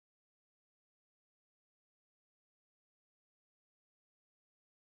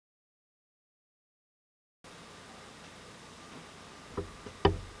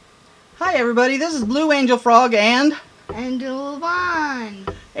Hi everybody, this is Blue Angel Frog and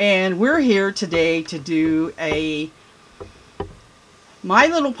Levon. And we're here today to do a My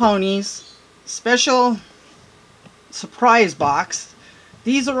Little Ponies special surprise box.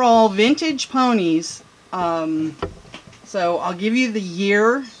 These are all vintage ponies. So I'll give you the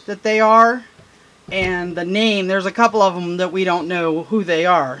year that they are and the name. There's a couple of them that we don't know who they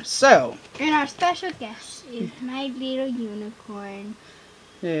are. So, and our special guest is My Little Unicorn.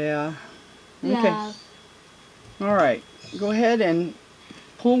 Yeah. Okay. Love. All right. Go ahead and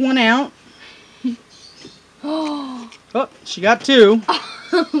pull one out. Oh, she got two.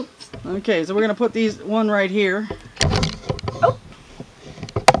 Okay, so we're gonna put one right here. Oh.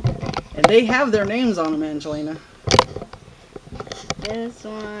 And they have their names on them, Angelina. This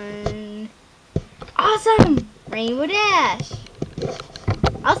one. Awesome! Rainbow Dash.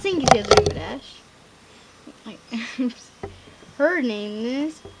 I'll sing you the other Rainbow Dash. Her name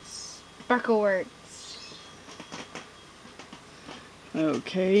is Sparkleworks.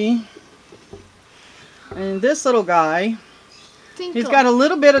 Okay. And this little guy, Tinkle. he's got a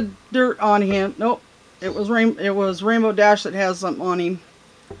little bit of dirt on him. Nope, it was Rainbow Dash that has something on him.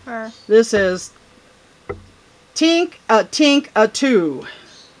 Her. This is Tink a 2.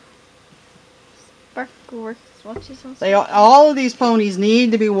 Sparkleworks. What's his name? All of these ponies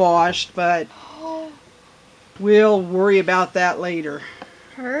need to be washed, but we'll worry about that later.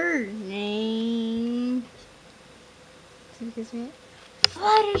 Her name.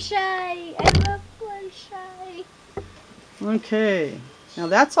 Fluttershy. I love Fluttershy. Okay. Now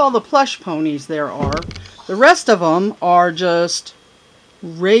that's all the plush ponies there are. The rest of them are just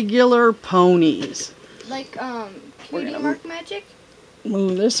regular ponies. Like, Cutie Mark Magic?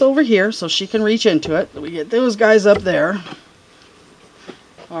 Move this over here so she can reach into it. We get those guys up there.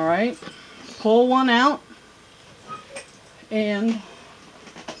 Alright. Pull one out. And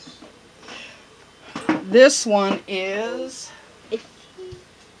this one is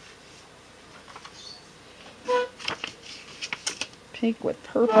pink with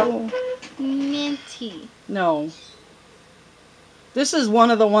purple. Minty. No. This is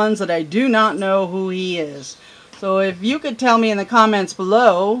one of the ones that I do not know who he is. So if you could tell me in the comments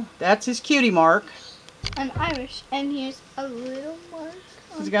below, that's his cutie mark. I'm Irish, and here's a little mark.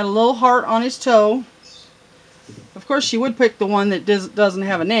 He's got a little heart on his toe. Of course, she would pick the one that doesn't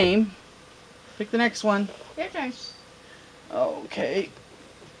have a name. Pick the next one. Your turn. Okay.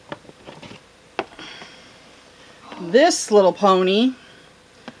 This little pony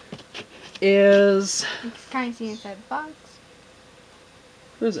is... You can kind of see inside the box.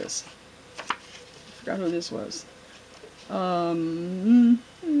 Who is this? I forgot who this was. Oh,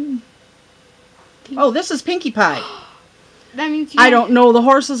 this is Pinkie Pie. That means I don't know the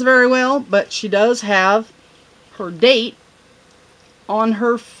horses very well, but she does have her date on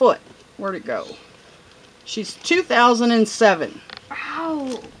her foot. Where'd it go? She's 2007.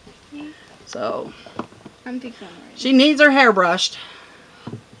 Ow. So I'm picking one right. she needs her hair brushed.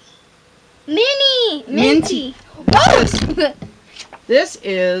 Minty. This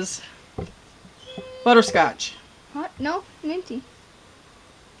is Butterscotch. What? No, Minty.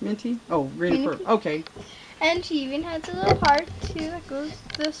 Minty? Oh, green and purple. Okay. And she even has a little heart too that goes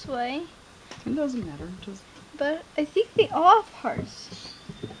this way. It doesn't matter. But I think they all have hearts.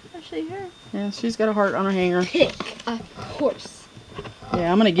 Actually, her. Yeah, she's got a heart on her hanger. Pick a horse.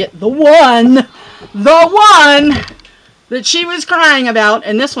 Yeah, I'm gonna get the one that she was crying about,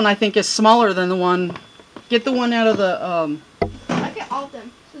 and this one I think is smaller than the one. Get the one out of the I get all of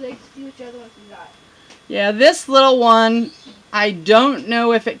them so they can see which other ones you got. Yeah, this little one, I don't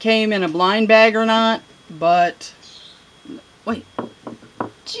know if it came in a blind bag or not, but wait.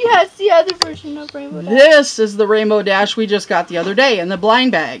 She has the other version of Rainbow Dash. This is the Rainbow Dash we just got the other day in the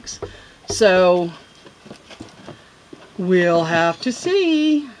blind bags. So we'll have to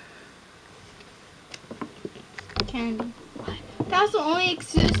see. Candy. That was the only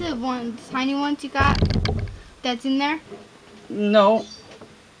exclusive one, the tiny ones you got that's in there? No.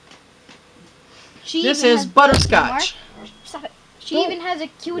 She This even is has Butterscotch. Stop it. She even has a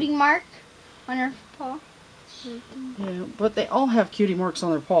cutie mark on her paw. Yeah, but they all have cutie marks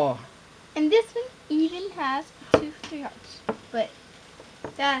on their paw. And this one even has 2-3 hearts. But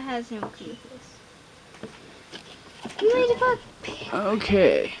that has no clue.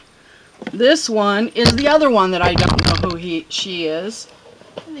 Okay. This one is the other one that I don't know who she is.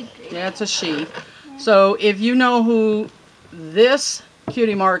 Yeah, it's a she. Yeah. So if you know who this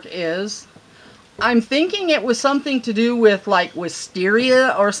cutie mark is, I'm thinking it was something to do with like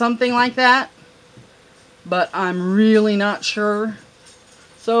wisteria or something like that. But I'm really not sure.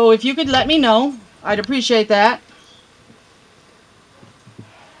 So if you could let me know, I'd appreciate that.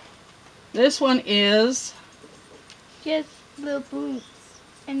 This one is, Just little balloons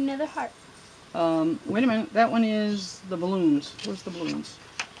and another heart. wait a minute. That one is the balloons. Where's the balloons?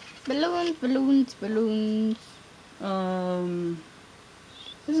 Balloons, balloons, balloons.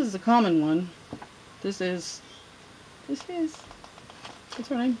 This is the common one. This is, what's her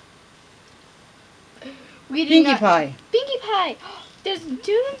name? We did Pinkie not- Pie. Pinkie Pie. There's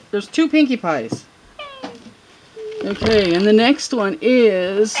two. There's 2 Pinkie Pies. Okay, and the next one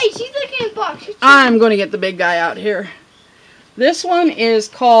is... Hey, she's looking in the box. I'm going to get the big guy out here. This one is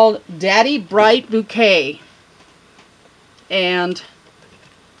called Daddy Bright Bouquet. And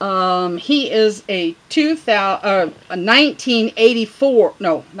he is a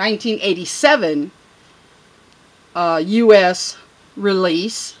 1987 U.S.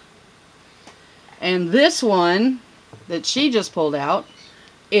 release. And this one that she just pulled out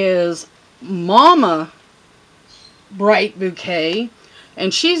is Mama Bright Bouquet,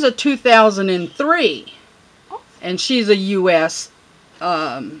 and she's a 2003, and she's a U.S.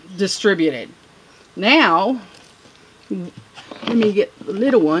 Distributed. Now, let me get the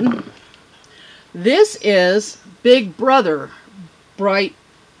little one. This is Big Brother Bright,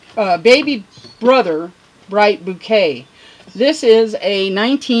 Baby Brother Bright Bouquet. This is a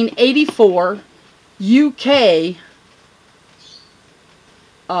 1984 UK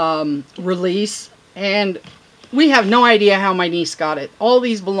release, and we have no idea how my niece got it. All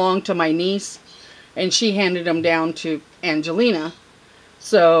these belong to my niece, and she handed them down to Angelina.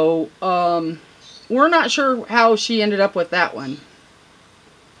 So, we're not sure how she ended up with that one.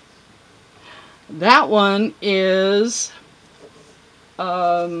 That one is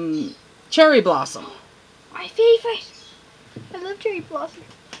Cherry Blossom. My favorite. I love cherry blossom.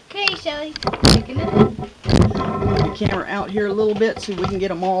 Okay, Shelly. Taking it. Put the camera out here a little bit so we can get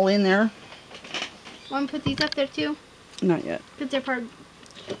them all in there. Want to put these up there too? Not yet. Because they're part.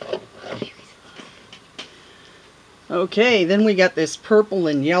 Okay, then we got this purple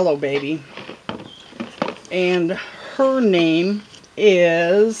and yellow baby. And her name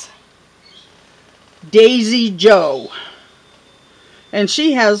is Daisy Joe. And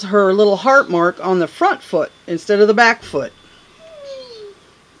she has her little heart mark on the front foot instead of the back foot.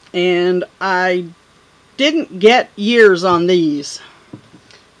 And I didn't get years on these.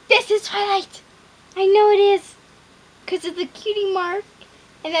 This is Twilight. I know it is. Because of the cutie mark.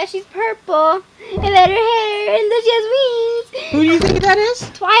 And that she's purple. And that her hair. And that she has wings. Who do you think that is?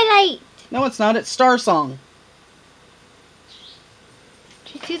 Twilight. No, it's not. It's Star Song.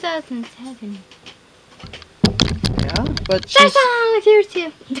 She's 2007. Yeah, but Star she's... Song is here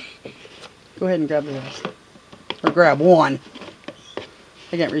too. Go ahead and grab the rest. Or grab one.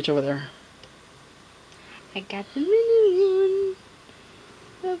 I can't reach over there. I got the mini one.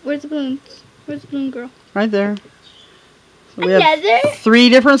 Oh, where's the balloons? Where's the balloon girl? Right there. So we Another? have 3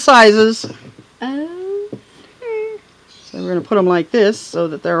 different sizes. Oh. So we're going to put them like this so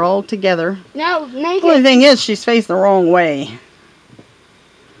that they're all together. No, The only thing is she's facing the wrong way.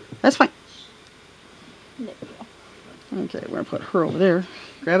 That's fine. There we go. Okay, we're going to put her over there.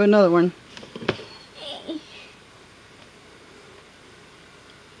 Grab another one.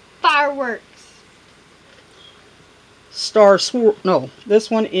 Fireworks. No, this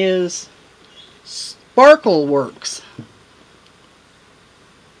one is Sparkle Works.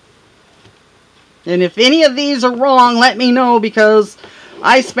 And if any of these are wrong, let me know, because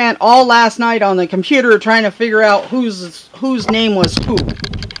I spent all last night on the computer trying to figure out whose name was who.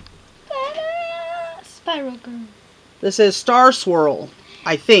 Spiral Girl. This is Star Swirl,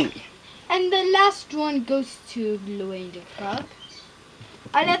 I think. And the last one goes to Louie the Frog.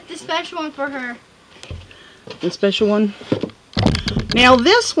 I left the special one for her. The special one. Now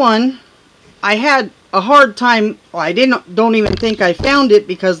this one, I had a hard time. Well, I don't even think I found it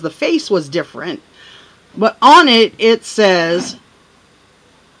because the face was different. But on it, it says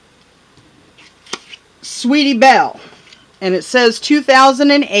Sweetie Belle. And it says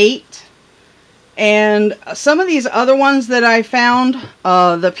 2008. And some of these other ones that I found,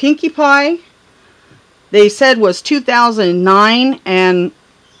 the Pinkie Pie, they said was 2009. And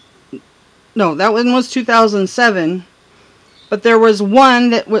no, that one was 2007. But there was one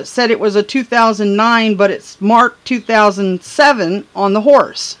that said it was a 2009, but it's marked 2007 on the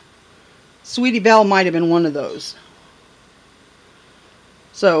horse. Sweetie Belle might have been one of those.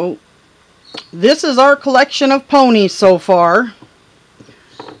 So, this is our collection of ponies so far.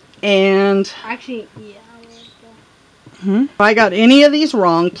 And Actually, yeah. if I got any of these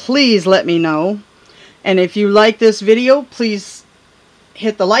wrong, please let me know. And if you like this video, please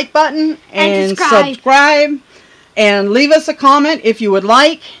hit the like button and subscribe. And leave us a comment if you would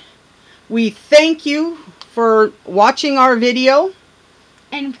like. We thank you for watching our video.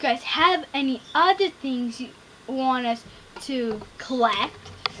 And if you guys have any other things you want us to collect,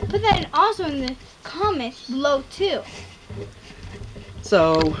 put that also in the comments below too.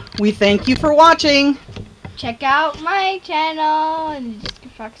 So we thank you for watching. Check out my channel and the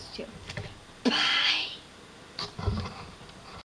description box too. Bye.